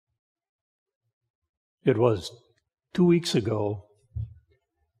It was 2 weeks ago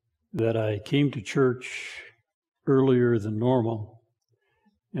that I came to church earlier than normal,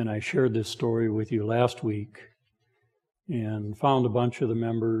 and I shared this story with you last week and found a bunch of the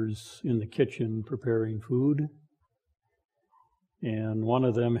members in the kitchen preparing food, and one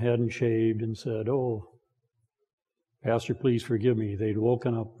of them hadn't shaved and said, "Oh, Pastor, please forgive me." They'd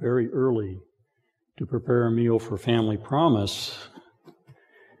woken up very early to prepare a meal for Family Promise,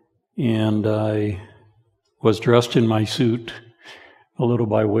 and I was dressed in my suit, a little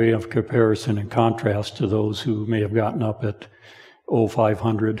by way of comparison and contrast to those who may have gotten up at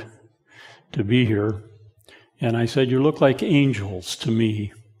 0500 to be here. And I said, "You look like angels to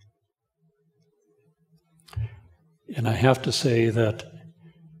me." And I have to say that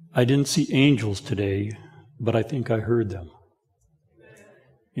I didn't see angels today, but I think I heard them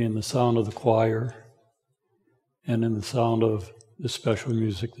in the sound of the choir and in the sound of the special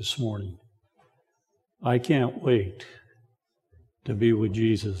music this morning. I can't wait to be with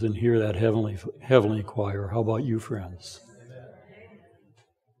Jesus and hear that heavenly choir. How about you, friends?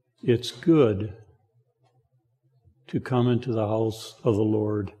 It's good to come into the house of the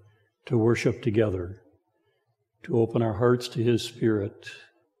Lord to worship together, to open our hearts to His Spirit,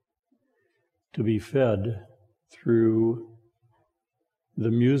 to be fed through the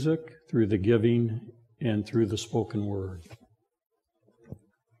music, through the giving, and through the spoken word.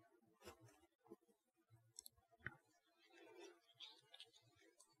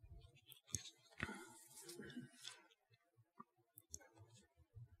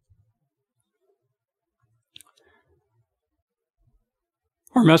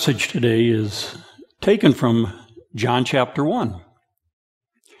 Our message today is taken from John chapter 1.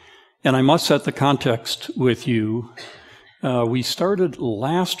 And I must set the context with you. We started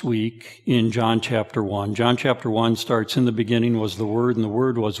last week in John chapter 1. John chapter 1 starts, "In the beginning was the Word, and the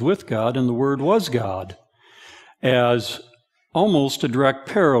Word was with God, and the Word was God," as almost a direct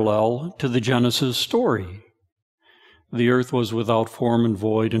parallel to the Genesis story. "The earth was without form and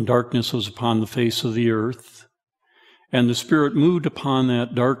void, and darkness was upon the face of the earth. And the Spirit moved upon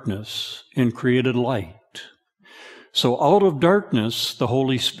that darkness and created light. So out of darkness, the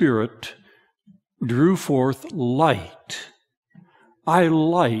Holy Spirit drew forth light." I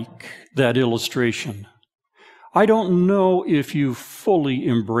like that illustration. I don't know if you fully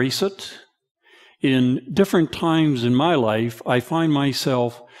embrace it. In different times in my life, I find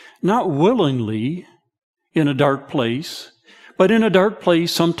myself not willingly in a dark place, but in a dark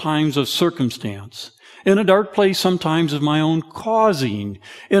place sometimes of circumstance, in a dark place sometimes of my own causing,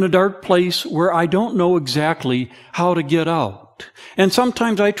 in a dark place where I don't know exactly how to get out. And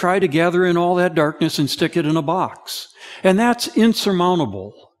sometimes I try to gather in all that darkness and stick it in a box. And that's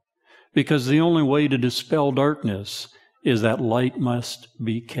insurmountable, because the only way to dispel darkness is that light must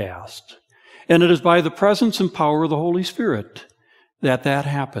be cast. And it is by the presence and power of the Holy Spirit that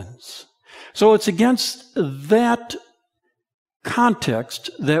happens. So it's against that context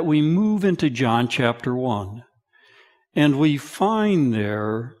that we move into John chapter 1. And we find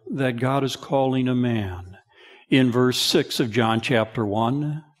there that God is calling a man. In verse 6 of John chapter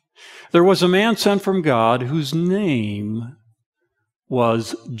 1, "There was a man sent from God whose name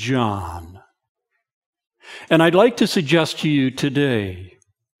was John." And I'd like to suggest to you today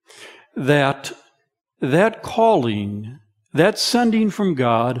that calling, that sending from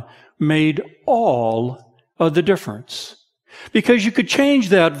God, made all of the difference. Because you could change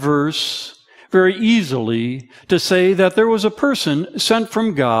that verse very easily to say that there was a person sent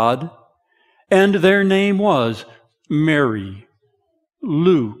from God, and their name was Mary,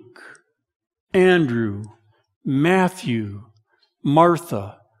 Luke, Andrew, Matthew,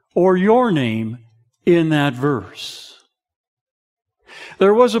 Martha, or your name in that verse.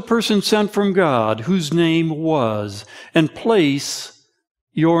 There was a person sent from God whose name was, and place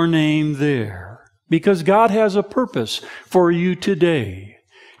your name there. Because God has a purpose for you today.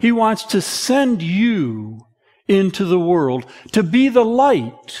 He wants to send you into the world to be the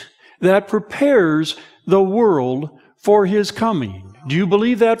light that prepares the world for His coming. Do you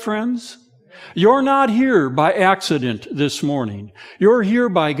believe that, friends? You're not here by accident this morning. You're here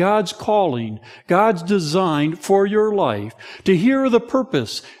by God's calling, God's design for your life, to hear the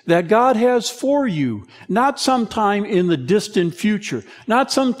purpose that God has for you, not sometime in the distant future,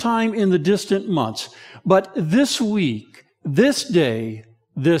 not sometime in the distant months, but this week, this day,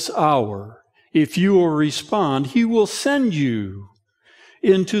 this hour. If you will respond, He will send you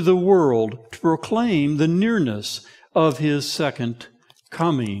into the world to proclaim the nearness of His second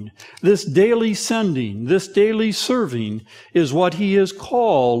coming. This daily sending, this daily serving is what He has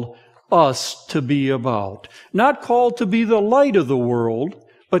called us to be about. Not called to be the light of the world,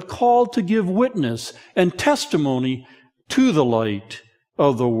 but called to give witness and testimony to the light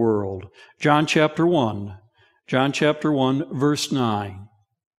of the world. John chapter 1, verse 9.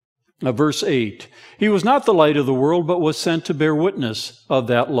 Verse 8, he was not the light of the world, but was sent to bear witness of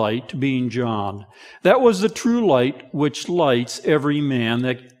that light, being John. That was the true light which lights every man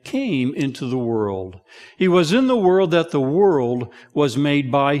that came into the world. He was in the world, that the world was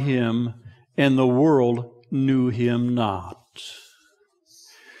made by him, and the world knew him not.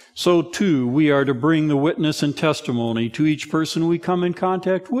 So too, we are to bring the witness and testimony to each person we come in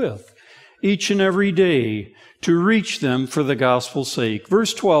contact with, each and every day, to reach them for the gospel's sake.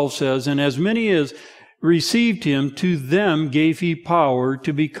 Verse 12 says, and as many as received him, to them gave he power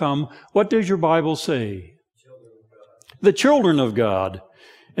to become, what does your Bible say? The children of God.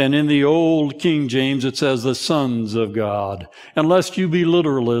 And in the old King James it says the sons of God. And lest you be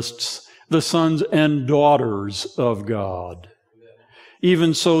literalists, the sons and daughters of God.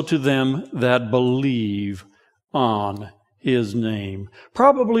 Even so to them that believe on his name.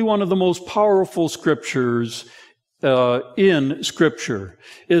 Probably one of the most powerful scriptures in Scripture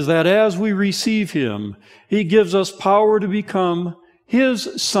is that as we receive him, he gives us power to become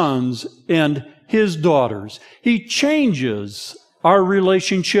his sons and his daughters. He changes our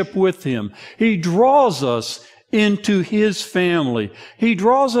relationship with him. He draws us into his family. He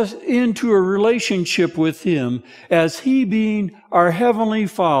draws us into a relationship with him as he being our heavenly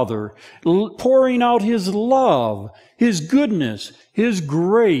Father, pouring out his love, his goodness, his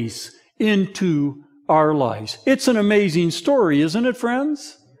grace into our lives. It's an amazing story, isn't it,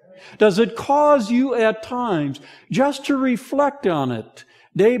 friends? Does it cause you at times just to reflect on it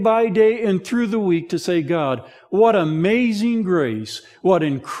day by day and through the week to say, God, what amazing grace, what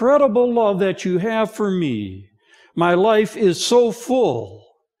incredible love that you have for me. My life is so full,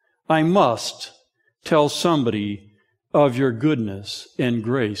 I must tell somebody of your goodness and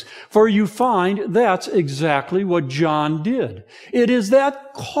grace. For you find that's exactly what John did. It is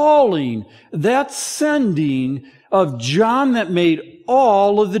that calling, that sending of John that made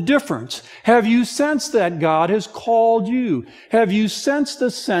all of the difference. Have you sensed that God has called you? Have you sensed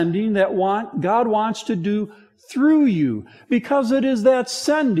the sending that God wants to do through you? Because it is that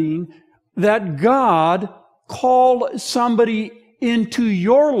sending that God called somebody into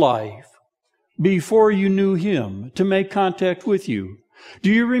your life before you knew him to make contact with you.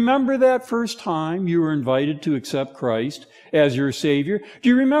 Do you remember that first time you were invited to accept Christ as your Savior? Do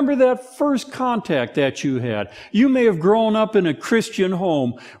you remember that first contact that you had? You may have grown up in a Christian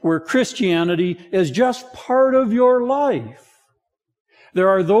home where Christianity is just part of your life. There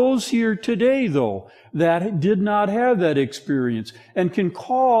are those here today, though, that did not have that experience and can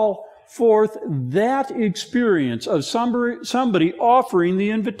call forth that experience of somebody offering the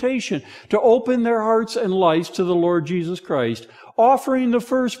invitation to open their hearts and lives to the Lord Jesus Christ, offering the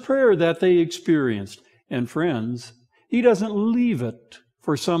first prayer that they experienced. And friends, he doesn't leave it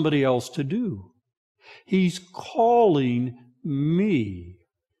for somebody else to do. He's calling me.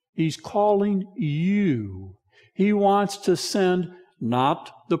 He's calling you. He wants to send not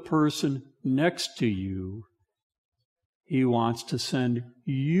the person next to you. He wants to send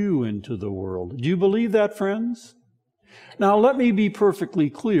you into the world. Do you believe that, friends? Now, let me be perfectly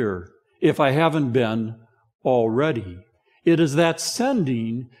clear, if I haven't been already. It is that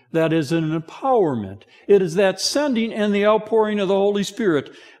sending that is an empowerment. It is that sending and the outpouring of the Holy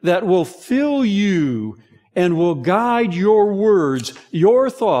Spirit that will fill you and will guide your words, your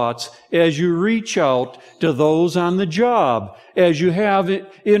thoughts, as you reach out to those on the job, as you have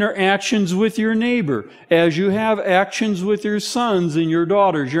interactions with your neighbor, as you have actions with your sons and your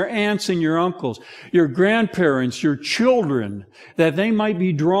daughters, your aunts and your uncles, your grandparents, your children, that they might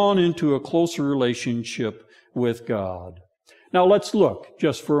be drawn into a closer relationship with God. Now let's look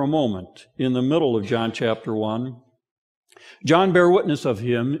just for a moment in the middle of John chapter 1. John bare witness of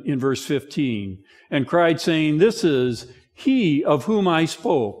him in verse 15 and cried, saying, this is he of whom I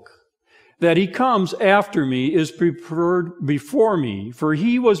spoke. That he comes after me is preferred before me, for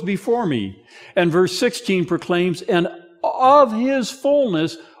he was before me. And verse 16 proclaims, and of his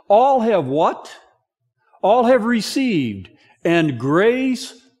fullness all have what? All have received, and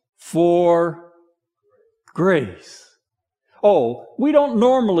grace for grace. Oh, we don't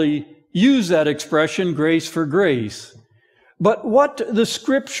normally use that expression, grace for grace. But what the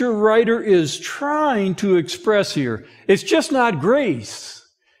scripture writer is trying to express here, it's just not grace.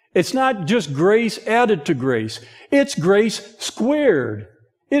 It's not just grace added to grace. It's grace squared.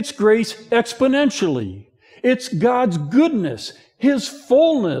 It's grace exponentially. It's God's goodness, his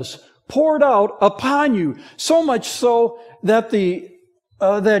fullness poured out upon you, so much so that the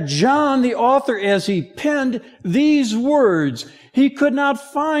that John, the author, as he penned these words, he could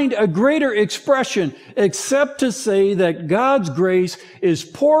not find a greater expression except to say that God's grace is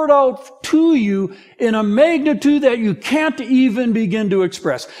poured out to you in a magnitude that you can't even begin to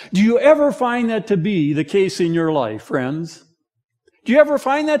express. Do you ever find that to be the case in your life, friends? Do you ever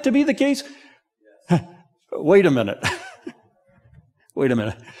find that to be the case? Wait a minute. Wait a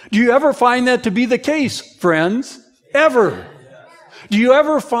minute. Do you ever find that to be the case, friends? Ever? Do you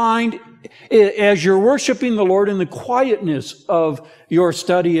ever find, as you're worshiping the Lord in the quietness of your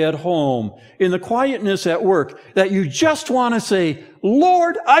study at home, in the quietness at work, that you just want to say,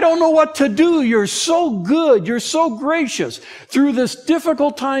 Lord, I don't know what to do. You're so good. You're so gracious. Through this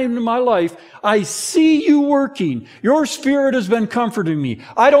difficult time in my life, I see you working. Your Spirit has been comforting me.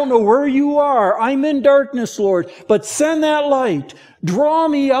 I don't know where you are. I'm in darkness, Lord, but send that light. Draw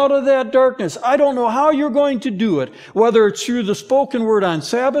me out of that darkness. I don't know how you're going to do it, whether it's through the spoken word on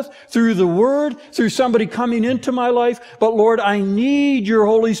Sabbath, through the Word, through somebody coming into my life. But Lord, I need your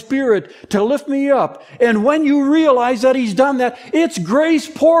Holy Spirit to lift me up. And when you realize that He's done that, it's grace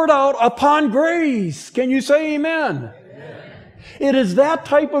poured out upon grace. Can you say amen? It is that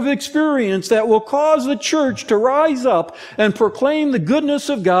type of experience that will cause the church to rise up and proclaim the goodness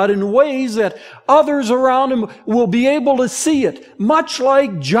of God in ways that others around him will be able to see it, much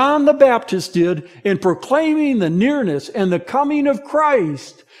like John the Baptist did in proclaiming the nearness and the coming of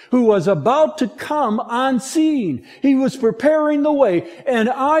Christ, who was about to come on scene. He was preparing the way. And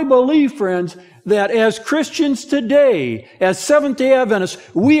I believe, friends, that as Christians today, as Seventh-day Adventists,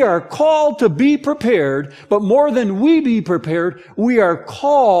 we are called to be prepared, but more than we be prepared, we are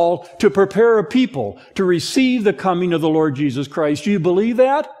called to prepare a people to receive the coming of the Lord Jesus Christ. Do you believe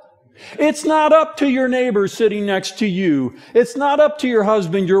that? It's not up to your neighbor sitting next to you. It's not up to your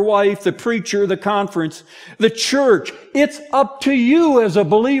husband, your wife, the preacher, the conference, the church. It's up to you as a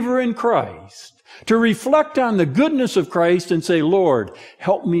believer in Christ to reflect on the goodness of Christ and say, Lord,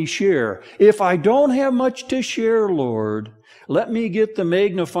 help me share. If I don't have much to share, Lord, let me get the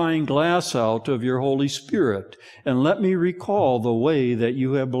magnifying glass out of your Holy Spirit and let me recall the way that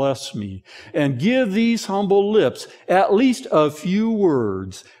you have blessed me. And give these humble lips at least a few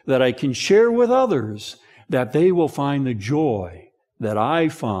words that I can share with others, that they will find the joy that I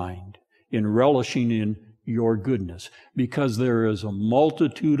find in relishing in your goodness, because there is a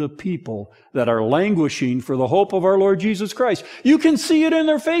multitude of people that are languishing for the hope of our Lord Jesus Christ. You can see it in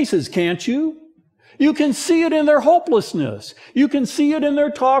their faces, can't you? You can see it in their hopelessness. You can see it in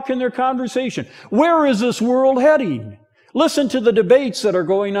their talk and their conversation. Where is this world heading? Listen to the debates that are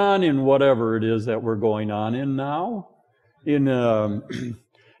going on in whatever it is that we're going on in now, in the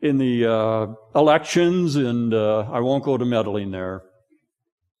elections, and I won't go to meddling there.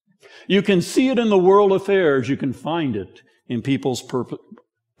 You can see it in the world affairs. You can find it in people's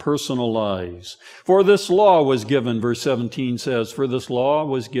personal lives. For this law was given, verse 17 says, for this law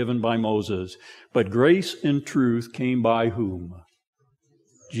was given by Moses, but grace and truth came by whom?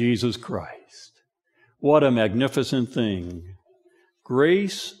 Jesus Christ. What a magnificent thing.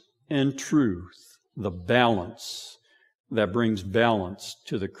 Grace and truth, the balance that brings balance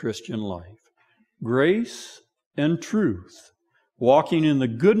to the Christian life. Grace and truth, walking in the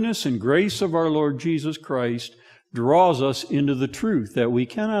goodness and grace of our Lord Jesus Christ, draws us into the truth that we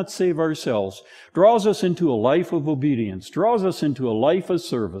cannot save ourselves, draws us into a life of obedience, draws us into a life of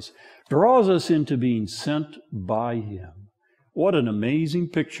service, draws us into being sent by Him. What an amazing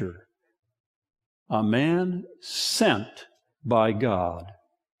picture. A man sent by God.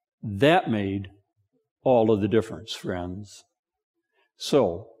 That made all of the difference, friends.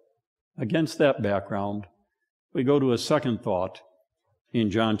 So, against that background, we go to a second thought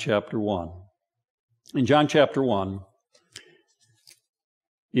in John chapter 1. In John chapter 1,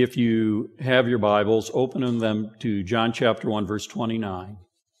 if you have your Bibles, open them to John chapter 1, verse 29.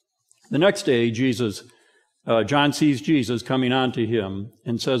 The next day, John sees Jesus coming on to him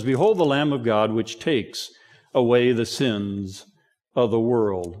and says, behold the Lamb of God, which takes away the sins of the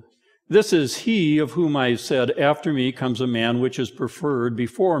world. This is he of whom I said, after me comes a man which is preferred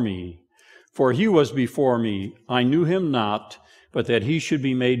before me. For he was before me. I knew him not, but that he should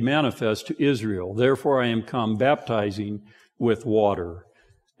be made manifest to Israel. Therefore I am come baptizing with water.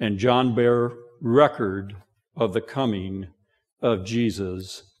 And John bare record of the coming of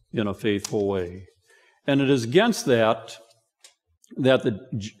Jesus in a faithful way. And it is against that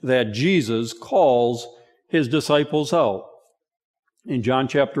Jesus calls his disciples out. In John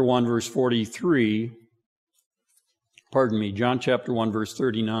chapter 1, verse 43, John chapter 1, verse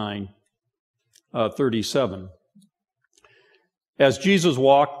 37. As Jesus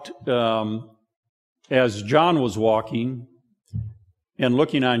walked, as John was walking, And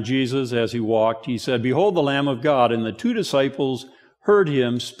looking on Jesus as he walked, he said, "Behold the Lamb of God." And the two disciples heard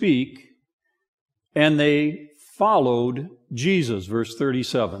him speak, and they followed Jesus. Verse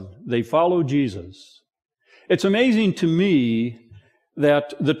 37. They followed Jesus. It's amazing to me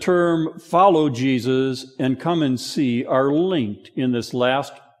that the term "follow Jesus" and "come and see" are linked in this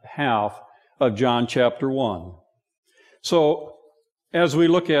last half of John chapter 1. So, as we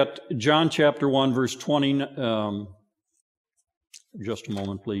look at John chapter 1, verse 20, just a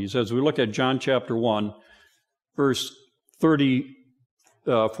moment, please. As we look at John chapter 1, verse 43,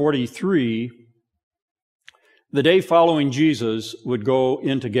 the day following Jesus would go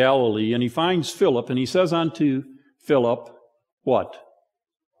into Galilee, and he finds Philip, and he says unto Philip, what?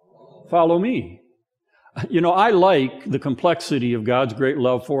 Follow me. You know, I like the complexity of God's great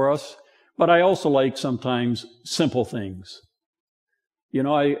love for us, but I also like sometimes simple things. You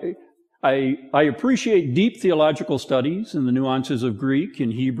know, I appreciate deep theological studies and the nuances of Greek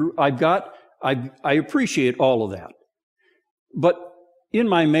and Hebrew. I appreciate all of that. But in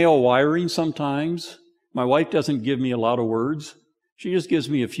my male wiring sometimes, my wife doesn't give me a lot of words. She just gives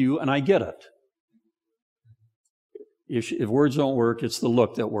me a few, and I get it. If words don't work, it's the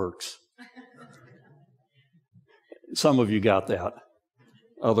look that works. Some of you got that.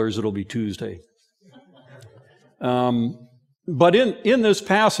 Others, it'll be Tuesday. But in this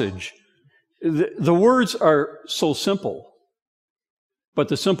passage, the words are so simple, but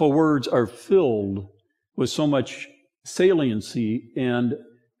the simple words are filled with so much saliency and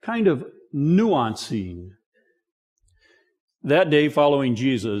kind of nuancing. That day following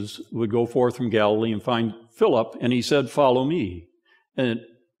Jesus would go forth from Galilee and find Philip, and he said, "Follow me." And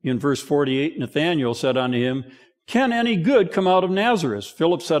in verse 48, Nathanael said unto him, "Can any good come out of Nazareth?"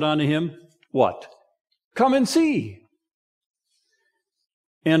 Philip said unto him, what? "Come and see."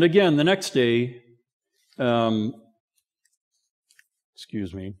 And again, the next day, come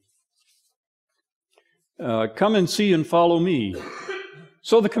and see and follow me.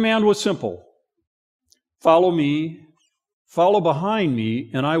 So the command was simple. Follow me, follow behind me,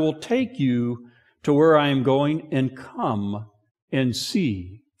 and I will take you to where I am going, and come and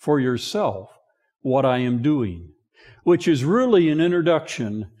see for yourself what I am doing, which is really an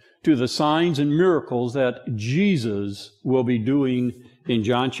introduction to the signs and miracles that Jesus will be doing in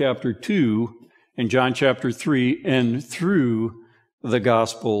John chapter 2 and John chapter 3 and through the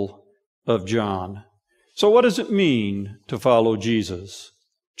Gospel of John. So what does it mean to follow Jesus?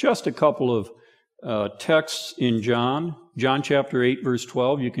 Just a couple of texts in John chapter 8, verse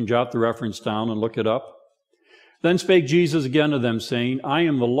 12. You can jot the reference down and look it up. Then spake Jesus again to them, saying, I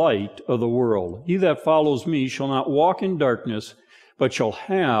am the light of the world. He that follows me shall not walk in darkness, but shall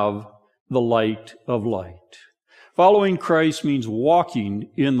have the light of light. Following Christ means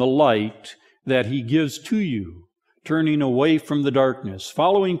walking in the light that he gives to you, turning away from the darkness.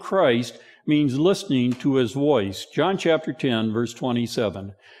 Following Christ means listening to his voice. John chapter 10, verse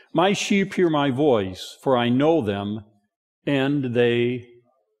 27. My sheep hear my voice, for I know them, and they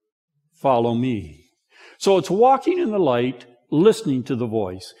follow me. So it's walking in the light, listening to the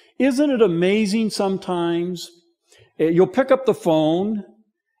voice. Isn't it amazing sometimes? You'll pick up the phone,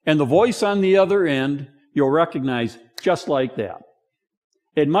 and the voice on the other end, you'll recognize just like that.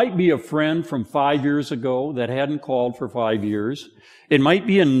 It might be a friend from 5 years ago that hadn't called for 5 years. It might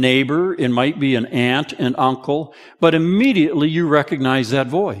be a neighbor. It might be an aunt and uncle. But immediately you recognize that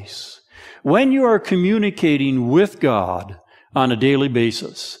voice. When you are communicating with God on a daily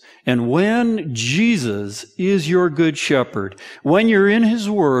basis, and when Jesus is your good shepherd, when you're in his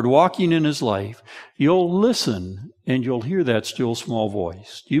word, walking in his life, you'll listen and you'll hear that still small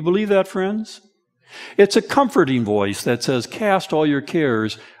voice. Do you believe that, friends? It's a comforting voice that says, cast all your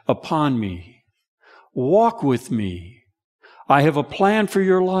cares upon me. Walk with me. I have a plan for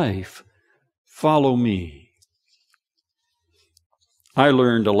your life. Follow me. I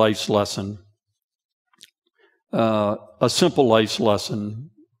learned a life's lesson, a simple life's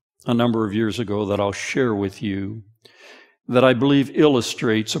lesson a number of years ago that I'll share with you, that I believe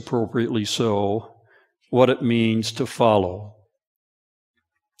illustrates appropriately so what it means to follow.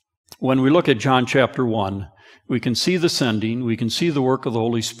 When we look at John chapter 1, we can see the sending, we can see the work of the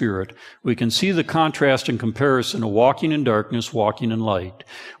Holy Spirit, we can see the contrast and comparison of walking in darkness, walking in light.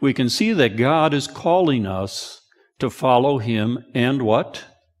 We can see that God is calling us to follow him and what?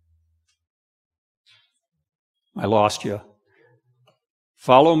 I lost you.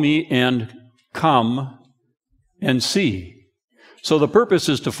 Follow me and come and see. So the purpose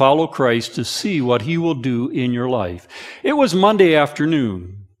is to follow Christ, to see what he will do in your life. It was Monday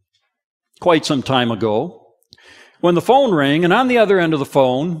afternoon, quite some time ago, when the phone rang, and on the other end of the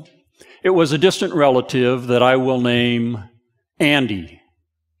phone, it was a distant relative that I will name Andy.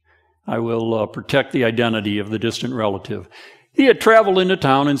 I will protect the identity of the distant relative. He had traveled into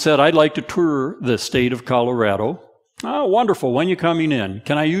town and said, I'd like to tour the state of Colorado. Oh, wonderful. When are you coming in?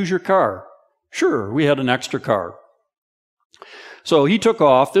 Can I use your car? Sure. We had an extra car. So he took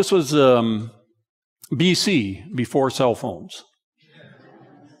off. This was BC, before cell phones.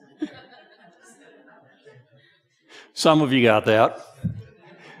 Some of you got that.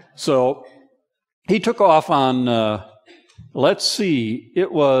 So he took off on, let's see,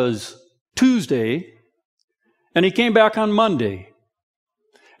 it was Tuesday, and he came back on Monday.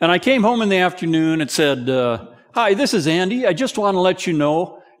 And I came home in the afternoon and said, hi, this is Andy. I just want to let you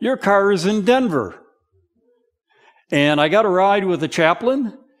know your car is in Denver. And I got a ride with the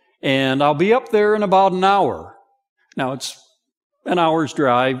chaplain, and I'll be up there in about an hour. Now, it's an hour's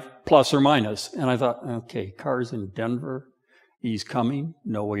drive, plus or minus. And I thought, okay, car's in Denver. He's coming.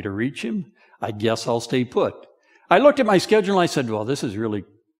 No way to reach him. I guess I'll stay put. I looked at my schedule, and I said, well, this is really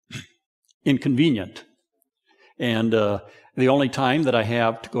inconvenient. And the only time that I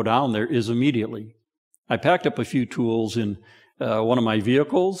have to go down there is immediately. I packed up a few tools in one of my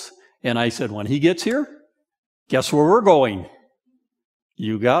vehicles, and I said, when he gets here, guess where we're going?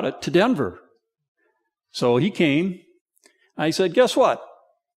 You got it, to Denver. So he came. I said, guess what?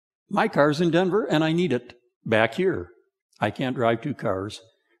 My car's in Denver, and I need it back here. I can't drive two cars.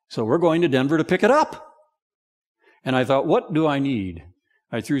 So we're going to Denver to pick it up. And I thought, what do I need?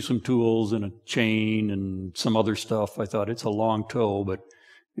 I threw some tools and a chain and some other stuff. I thought, it's a long tow, but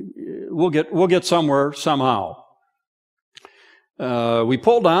we'll get somewhere somehow. We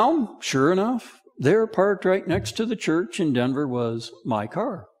pulled down, sure enough. There, parked right next to the church in Denver, was my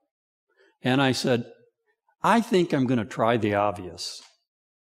car. And I said, I think I'm going to try the obvious.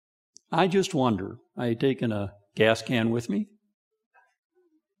 I just wonder. I had taken a gas can with me.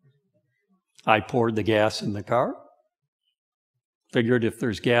 I poured the gas in the car. Figured if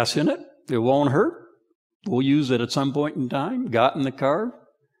there's gas in it, it won't hurt. We'll use it at some point in time. Got in the car,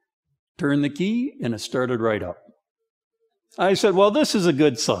 turned the key, and it started right up. I said, well, this is a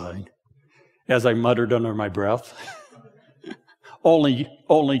good sign. As I muttered under my breath, only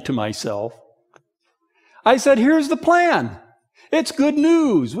to myself. I said, here's the plan. It's good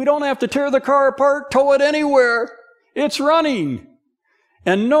news. We don't have to tear the car apart, tow it anywhere. It's running.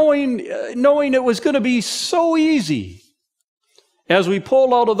 And knowing it was going to be so easy, as we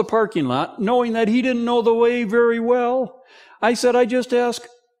pulled out of the parking lot, knowing that he didn't know the way very well, I said, I just ask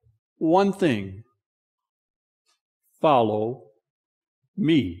one thing. Follow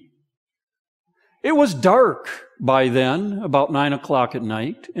me. It was dark by then, about 9 o'clock at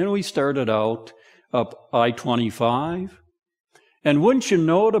night, and we started out up I-25. And wouldn't you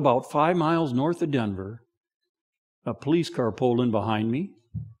know it, about 5 miles north of Denver, a police car pulled in behind me.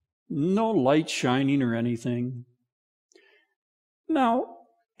 No lights shining or anything. Now,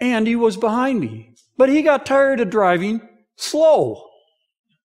 Andy was behind me, but he got tired of driving slow.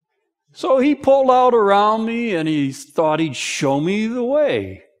 So he pulled out around me, and he thought he'd show me the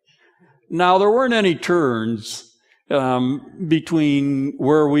way. Now, there weren't any turns between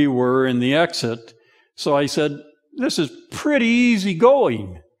where we were and the exit, so I said, this is pretty easy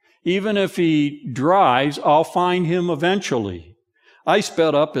going. Even if he drives, I'll find him eventually. I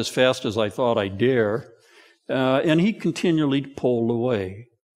sped up as fast as I thought I'd dare, and he continually pulled away.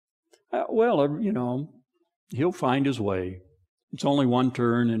 He'll find his way. It's only one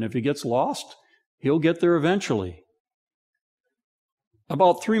turn, and if he gets lost, he'll get there eventually.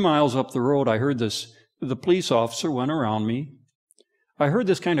 About 3 miles up the road, I heard the police officer went around me. I heard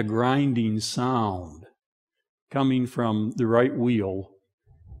this kind of grinding sound coming from the right wheel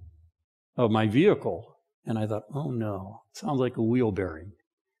of my vehicle. And I thought, oh no, it sounds like a wheel bearing.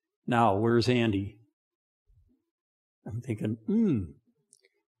 Now, where's Andy? I'm thinking,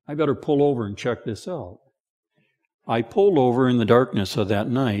 I better pull over and check this out. I pulled over in the darkness of that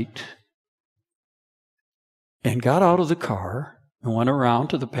night and got out of the car and went around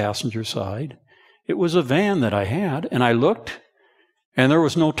to the passenger side. It was a van that I had, and I looked, and there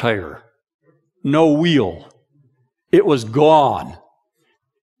was no tire, no wheel. It was gone.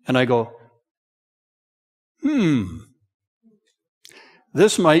 And I go,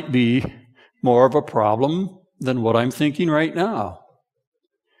 this might be more of a problem than what I'm thinking right now.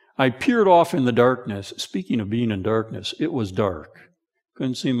 I peered off in the darkness. Speaking of being in darkness, it was dark.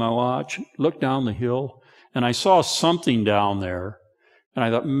 Couldn't see my watch. Looked down the hill, and I saw something down there. And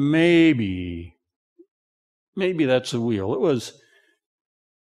I thought, maybe that's the wheel. It was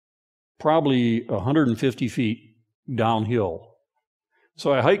probably 150 feet downhill.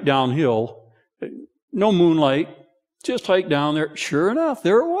 So I hiked downhill, no moonlight, just hiked down there. Sure enough,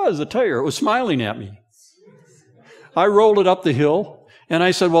 there it was, the tire. It was smiling at me. I rolled it up the hill, and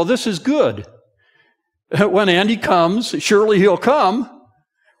I said, well, this is good. When Andy comes, surely he'll come,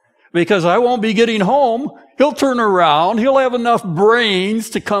 because I won't be getting home. He'll turn around. He'll have enough brains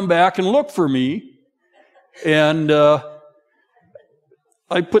to come back and look for me. And I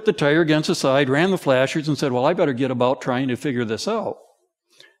put the tire against the side, ran the flashers, and said, well, I better get about trying to figure this out.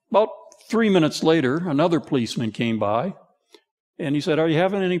 About 3 minutes later, another policeman came by, and he said, are you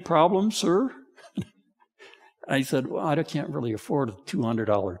having any problems, sir? I said, well, I can't really afford a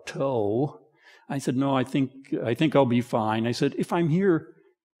 $200 tow. I said, no, I think I'll be fine. I said, if I'm here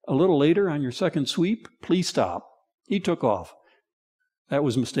a little later on your second sweep, please stop. He took off. That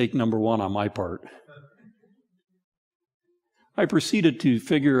was mistake number one on my part. I proceeded to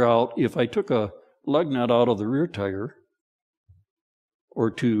figure out if I took a lug nut out of the rear tire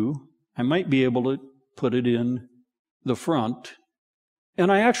or two, I might be able to put it in the front.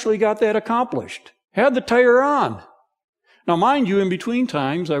 And I actually got that accomplished. Had the tire on. Now, mind you, in between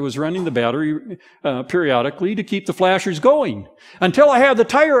times, I was running the battery periodically to keep the flashers going. Until I had the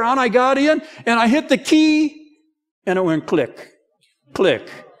tire on, I got in, and I hit the key, and it went click, click,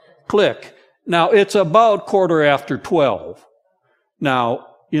 click. Now, it's about 12:15 now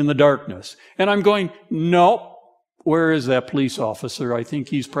in the darkness. And I'm going, nope, where is that police officer? I think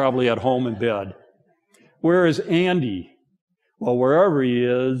he's probably at home in bed. Where is Andy? Well, wherever he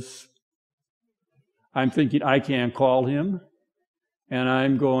is, I'm thinking I can't call him. And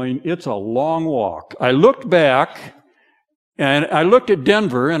I'm going, it's a long walk. I looked back, and I looked at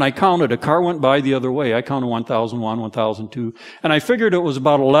Denver, and I counted. A car went by the other way. I counted 1,001, 1,002. And I figured it was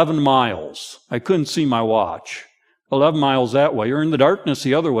about 11 miles. I couldn't see my watch. 11 miles that way, or in the darkness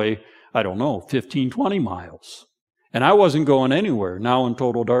the other way, I don't know, 15, 20 miles. And I wasn't going anywhere, now in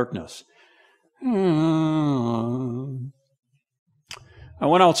total darkness. I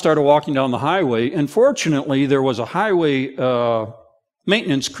went out, started walking down the highway, and fortunately there was a highway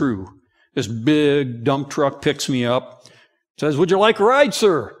maintenance crew. This big dump truck picks me up, says, would you like a ride,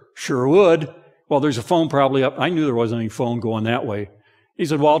 sir? Sure would. Well, there's a phone probably up. I knew there wasn't any phone going that way. He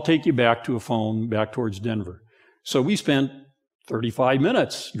said, well, I'll take you back to a phone back towards Denver. So we spent 35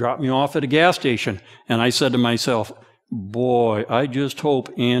 minutes, dropped me off at a gas station, and I said to myself, boy, I just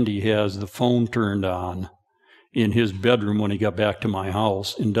hope Andy has the phone turned on in his bedroom when he got back to my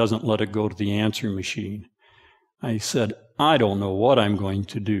house and doesn't let it go to the answering machine. I said, I don't know what I'm going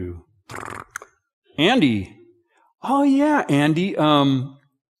to do. Andy. Oh, yeah, Andy.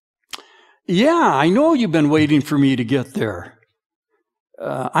 Yeah, I know you've been waiting for me to get there.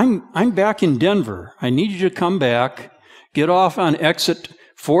 I'm back in Denver. I need you to come back, get off on exit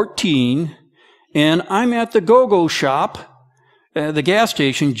 14, and I'm at the go-go shop, the gas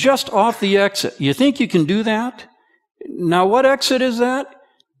station, just off the exit. You think you can do that? Now, what exit is that?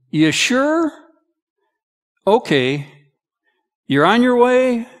 You sure? Okay. You're on your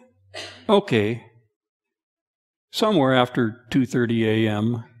way? Okay. Somewhere after 2:30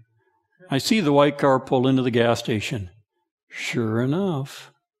 a.m., I see the white car pull into the gas station. Sure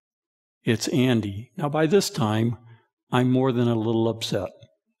enough, it's Andy. Now, by this time, I'm more than a little upset.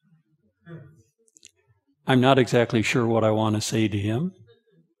 I'm not exactly sure what I want to say to him.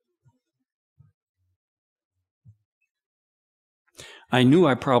 I knew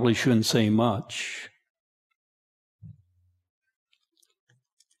I probably shouldn't say much.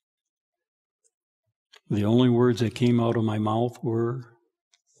 The only words that came out of my mouth were,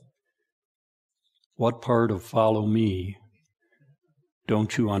 what part of follow me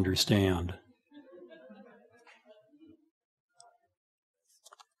don't you understand?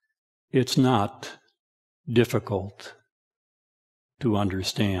 It's not difficult to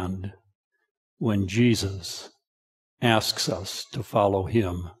understand when Jesus asks us to follow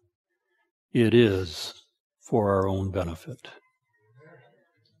him. It is for our own benefit.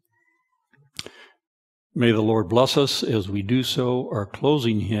 May the Lord bless us as we do so. Our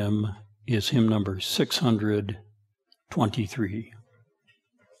closing hymn is hymn number 623.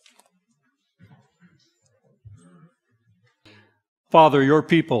 Father, your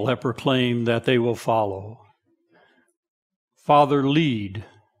people have proclaimed that they will follow. Father, lead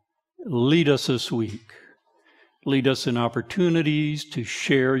us this week. Lead us in opportunities to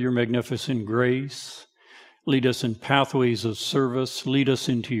share your magnificent grace. Lead us in pathways of service. Lead us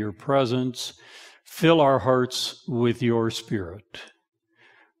into your presence. Fill our hearts with your Spirit.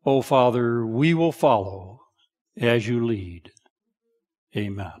 Oh, Father, we will follow as you lead.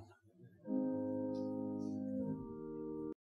 Amen.